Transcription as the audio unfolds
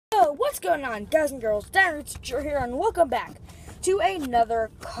What's going on, guys and girls? Darren's here, and welcome back to another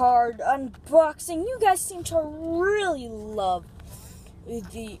card unboxing. You guys seem to really love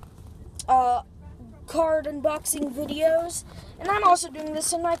the card unboxing videos, and I'm also doing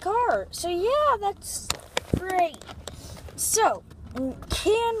this in my car. So yeah, that's great. So,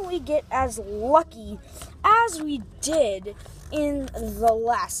 can we get as lucky as we did in the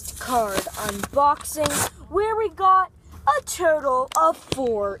last card unboxing, where we got a total of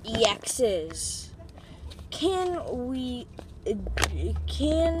 4 EXs? Can we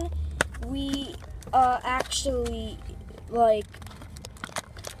actually, like,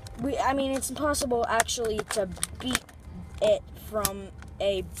 I mean, it's impossible actually to beat it from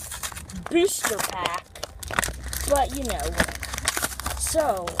a booster pack, but you know.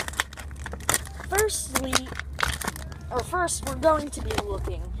 So, first we're going to be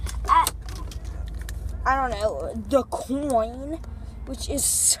looking at, I don't know, the coin, which is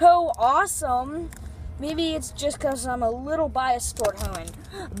so awesome. Maybe it's just because I'm a little biased toward Hoenn,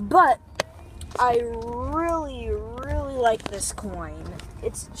 but I really like this coin.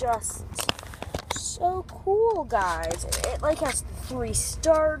 It's just so cool, guys. It like has 3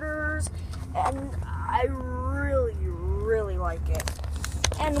 starters, and I really like it.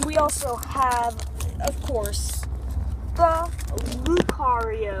 And we also have, of course, the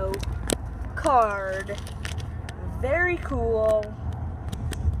Lucario card. Very cool.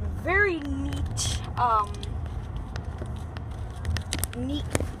 Very neat. I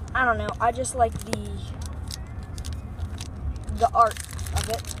don't know. I just like the art of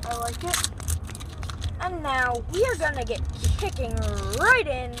it. I like it. And now we are gonna get kicking right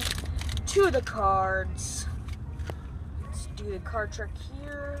in to the cards. Let's do the card trick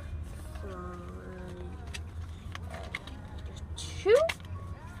here. 3, 2.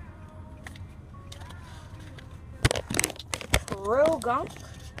 Gunk.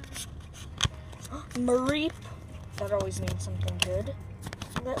 Mareep. That always means something good.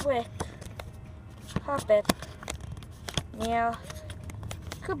 Litwick. Hoppip. Yeah.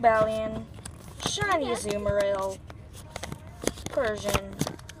 Cobalion. Shiny Azumarill. Persian.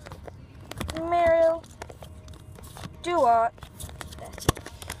 Marill. Duat. That's it.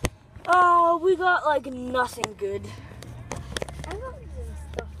 Oh, we got like nothing good.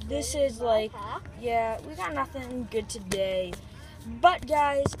 This is like, yeah, we got nothing good today. But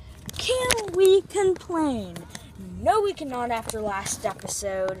guys, can we complain? No, we cannot after last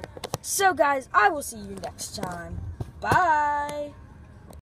episode. So guys, I will see you next time. Bye.